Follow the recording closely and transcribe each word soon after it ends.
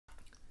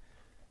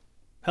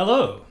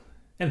Hello,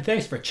 and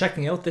thanks for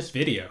checking out this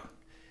video.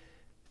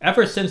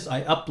 Ever since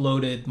I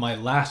uploaded my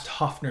last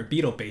Hofner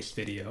Beatle Bass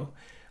video,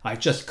 I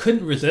just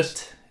couldn't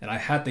resist and I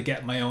had to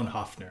get my own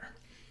Hofner.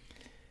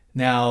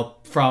 Now,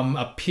 from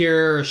a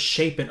pure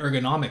shape and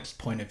ergonomics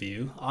point of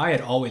view, I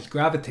had always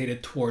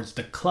gravitated towards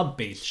the club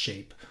bass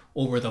shape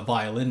over the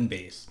violin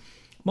bass,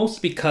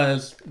 mostly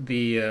because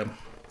this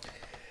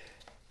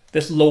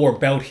lower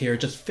belt here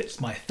just fits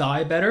my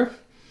thigh better,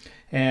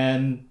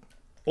 and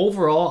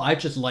overall I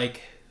just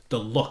like the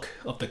look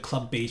of the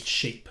club bass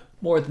shape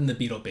more than the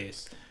Beatle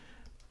bass.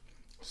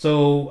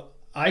 So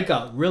I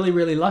got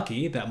really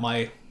lucky that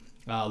my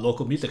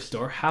local music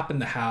store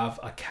happened to have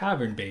a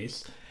cavern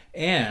bass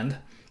and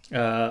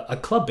a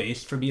club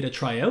bass for me to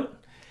try out,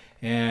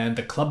 and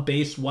the club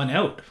bass won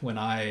out when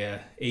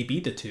I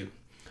A/B'd the two.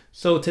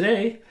 So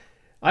today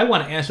I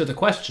want to answer the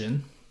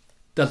question,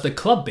 does the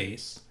club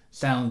bass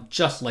sound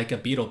just like a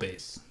Beatle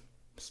bass?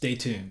 Stay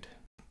tuned.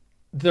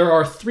 There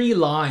are three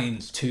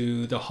lines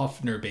to the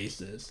Hofner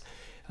basses.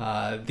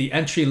 The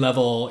entry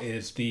level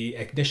is the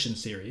Ignition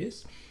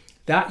series.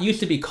 That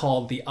used to be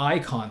called the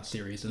Icon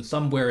series, and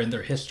somewhere in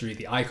their history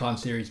the Icon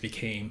series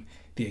became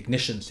the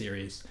Ignition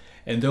series,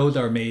 and those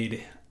are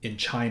made in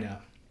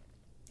China.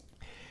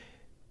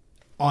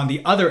 On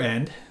the other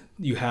end,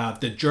 you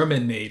have the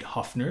German-made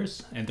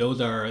Hofners, and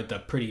those are the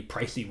pretty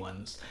pricey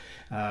ones,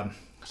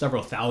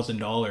 several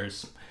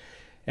 $1,000s.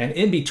 And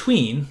in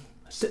between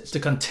sits the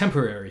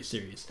Contemporary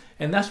series,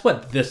 and that's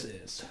what this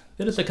is.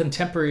 It is a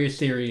Contemporary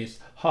series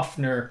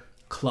Hofner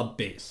Club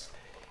Bass.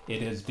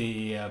 It is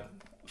the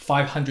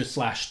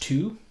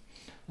 500/2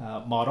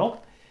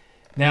 model.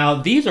 Now,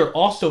 these are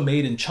also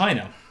made in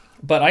China,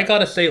 but I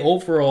gotta say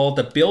overall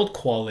the build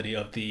quality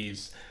of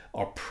these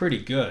are pretty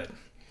good.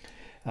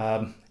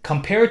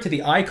 Compared to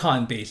the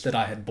Icon bass that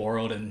I had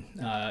borrowed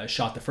and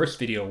shot the first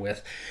video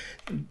with,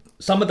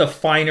 some of the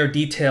finer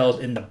details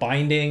in the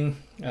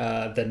binding,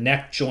 the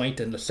neck joint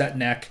and the set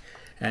neck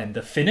and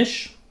the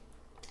finish,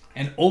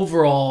 and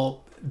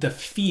overall the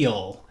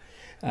feel,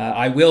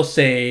 I will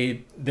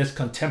say this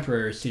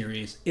Contemporary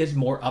series is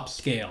more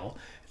upscale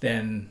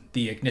than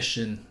the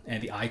Ignition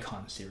and the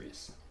Icon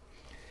series.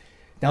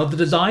 Now, the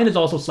design is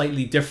also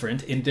slightly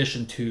different in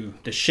addition to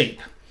the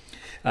shape.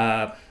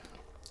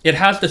 It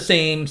has the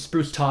same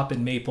spruce top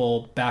and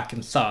maple back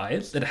and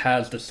sides. It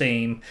has the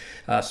same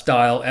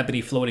style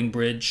ebony floating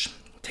bridge,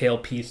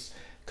 tailpiece,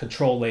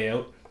 control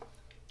layout.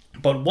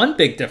 But one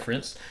big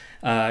difference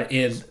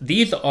is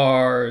these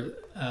are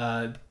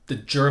the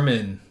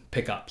German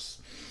pickups.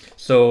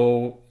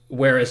 So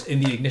whereas in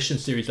the Ignition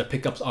series the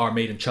pickups are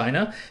made in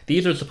China,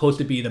 these are supposed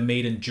to be the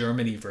made in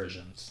Germany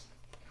versions.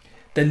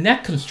 The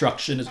neck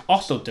construction is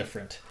also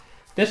different.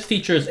 This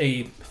features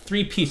a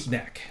three-piece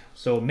neck,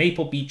 so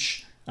maple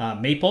beech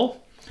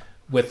maple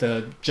with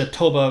a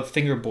Jatoba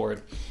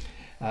fingerboard,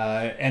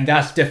 and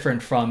that's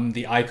different from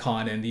the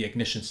Icon and the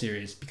Ignition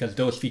series because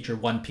those feature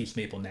one-piece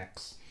maple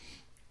necks.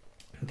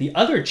 The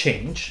other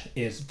change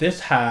is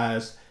this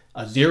has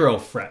a 0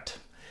 fret,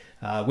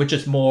 which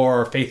is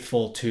more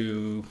faithful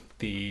to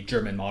the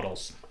German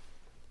models.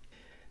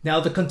 Now,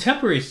 the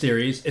Contemporary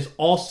series is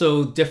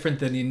also different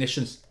than the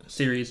Ignition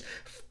series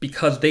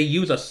because they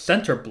use a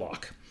center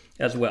block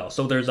as well.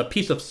 So there's a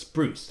piece of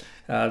spruce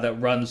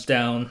that runs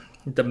down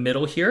the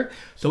middle here.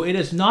 So it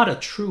is not a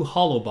true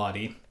hollow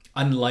body,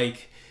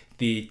 unlike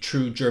the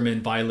true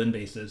German violin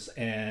basses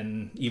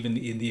and even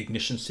in the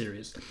Ignition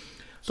series.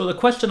 So the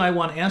question I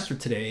want to answer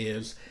today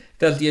is,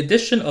 does the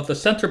addition of the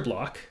center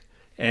block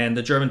and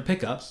the German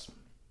pickups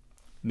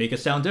make it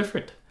sound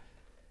different?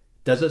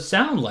 Does it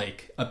sound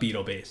like a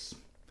Beatle bass?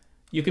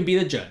 You can be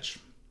the judge.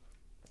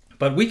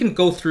 But we can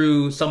go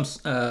through some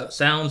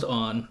sounds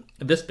on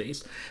this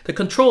bass. The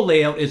control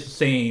layout is the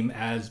same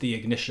as the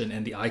Ignition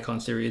and the Icon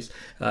series,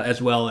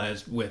 as well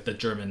as with the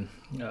German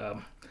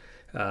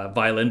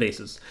violin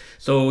basses.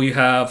 So you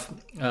have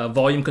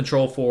volume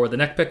control for the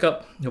neck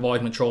pickup, the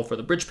volume control for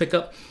the bridge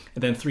pickup,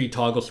 and then 3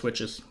 toggle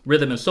switches: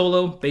 rhythm and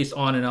solo, bass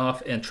on and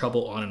off, and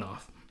treble on and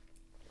off.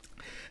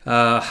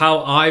 How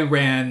I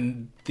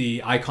ran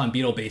the Icon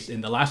Beatle Bass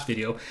in the last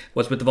video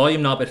was with the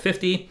volume knob at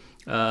 50,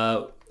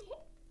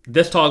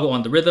 this toggle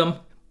on the rhythm,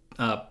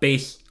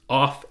 bass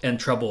off and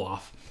treble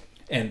off,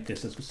 and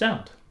this is the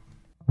sound.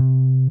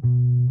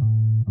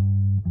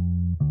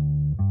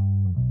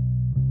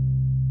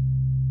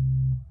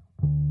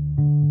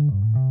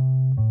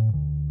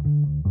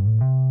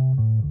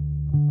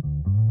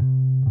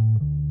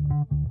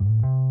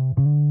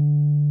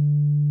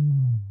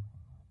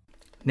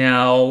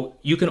 Now,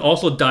 you can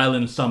also dial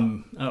in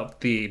some of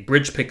the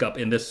bridge pickup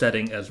in this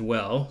setting as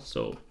well,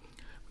 so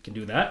we can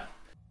do that.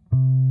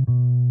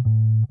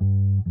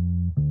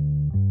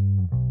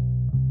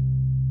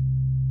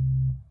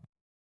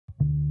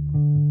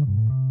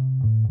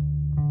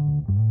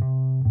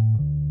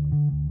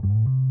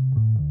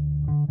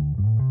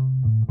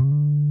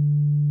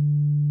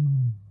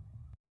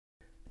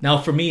 Now,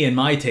 for me, in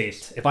my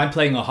taste, if I'm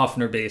playing a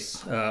Hofner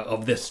bass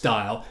of this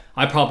style,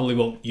 I probably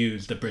won't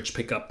use the bridge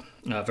pickup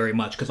very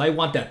much because I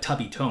want that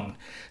tubby tone.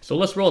 So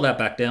let's roll that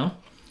back down.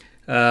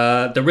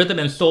 the rhythm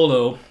and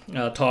solo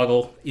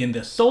toggle in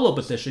the solo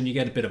position, you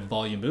get a bit of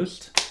volume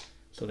boost.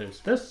 So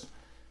there's this.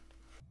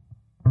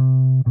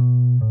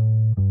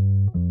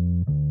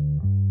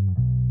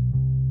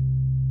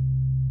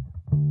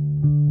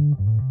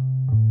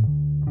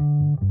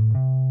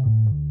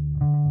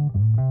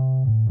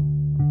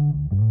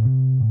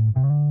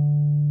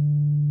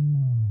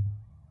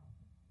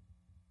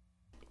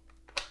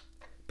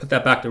 Put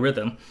that back to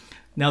rhythm.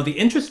 Now the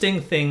interesting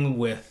thing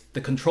with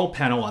the control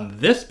panel on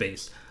this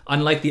bass,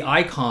 unlike the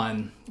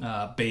Icon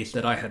bass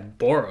that I had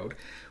borrowed,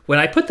 when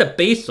I put the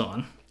bass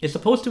on, it's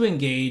supposed to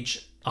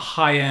engage a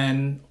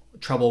high-end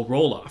treble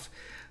roll-off.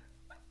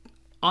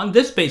 On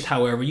this bass,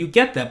 however, you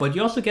get that, but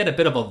you also get a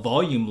bit of a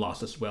volume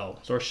loss as well.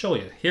 So I'll show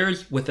you.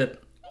 Here's with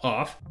it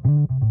off.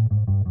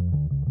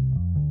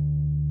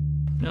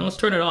 Now let's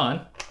turn it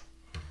on.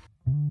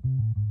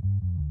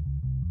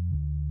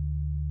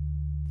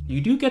 You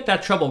do get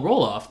that treble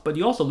roll-off, but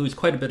you also lose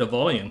quite a bit of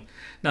volume.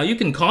 Now you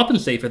can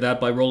compensate for that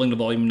by rolling the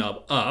volume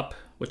knob up,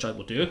 which I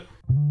will do.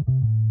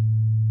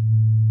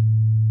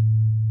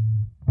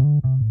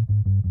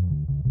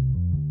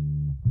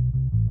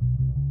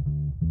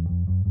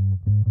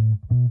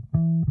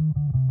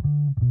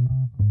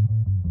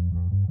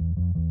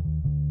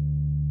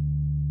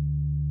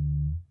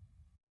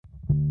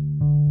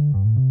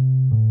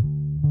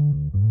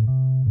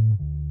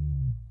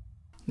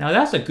 Now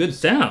that's a good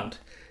sound,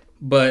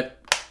 but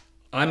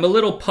I'm a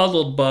little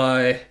puzzled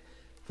by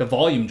the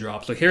volume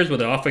drop. So here's with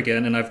it off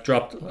again, and I've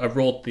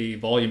rolled the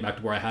volume back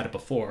to where I had it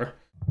before.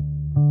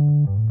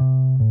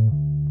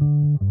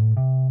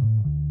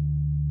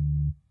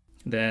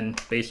 Then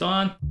bass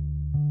on.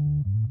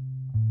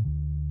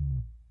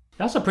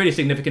 That's a pretty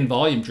significant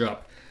volume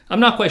drop.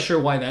 I'm not quite sure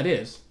why that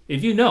is.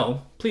 If you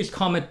know, please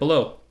comment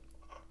below.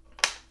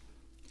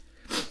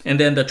 And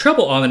then the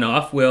treble on and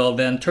off will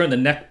then turn the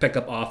neck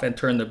pickup off and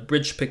turn the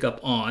bridge pickup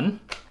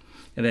on.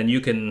 And then you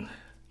can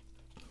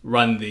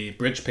run the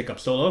bridge pickup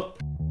solo.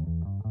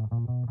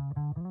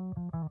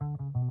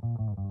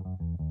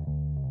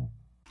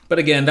 But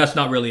again, that's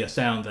not really a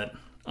sound that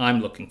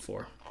I'm looking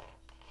for.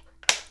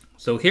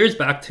 So here's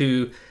back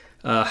to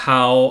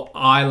how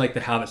I like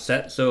to have it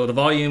set. So the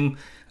volume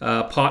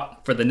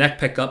pot for the neck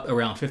pickup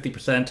around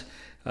 50%,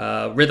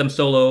 rhythm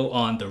solo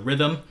on the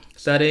rhythm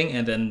setting,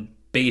 and then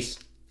bass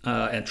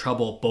and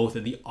treble both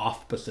in the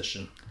off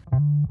position.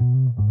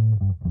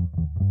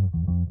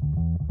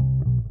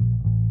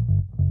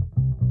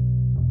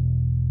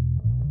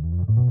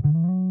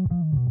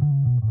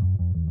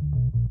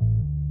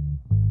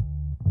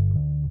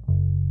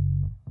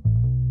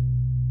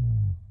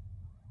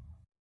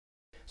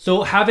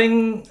 So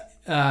having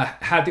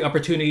had the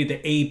opportunity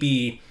to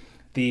A/B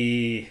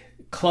the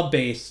club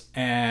bass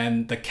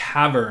and the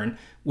cavern,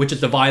 which is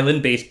the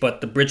violin bass,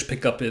 but the bridge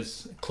pickup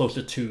is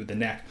closer to the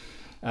neck.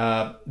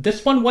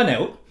 This one went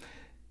out.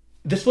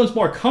 This one's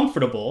more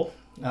comfortable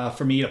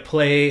for me to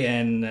play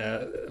and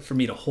for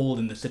me to hold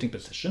in the sitting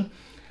position.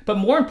 But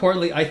more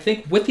importantly, I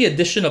think with the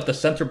addition of the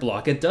center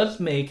block, it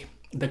does make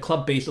the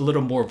club bass a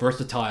little more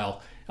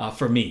versatile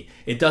for me.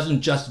 It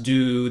doesn't just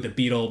do the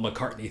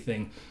Beatle-McCartney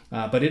thing,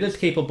 but it is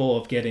capable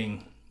of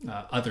getting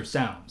other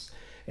sounds.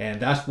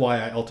 And that's why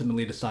I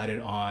ultimately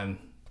decided on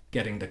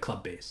getting the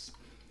club bass.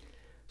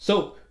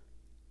 So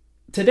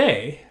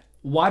today,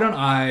 why don't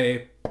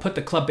I put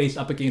the club bass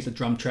up against the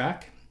drum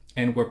track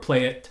and we'll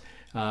play it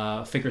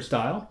figure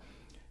style.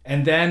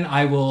 And then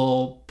I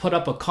will put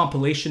up a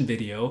compilation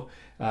video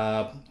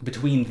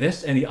between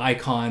this and the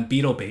Icon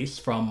Beatle Bass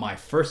from my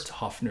first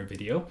Hofner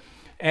video.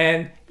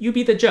 And you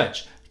be the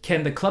judge.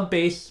 Can the club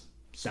bass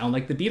sound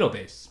like the Beatle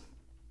bass?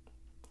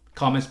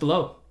 Comments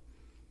below.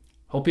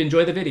 Hope you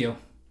enjoy the video.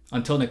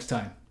 Until next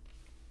time.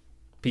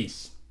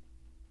 Peace.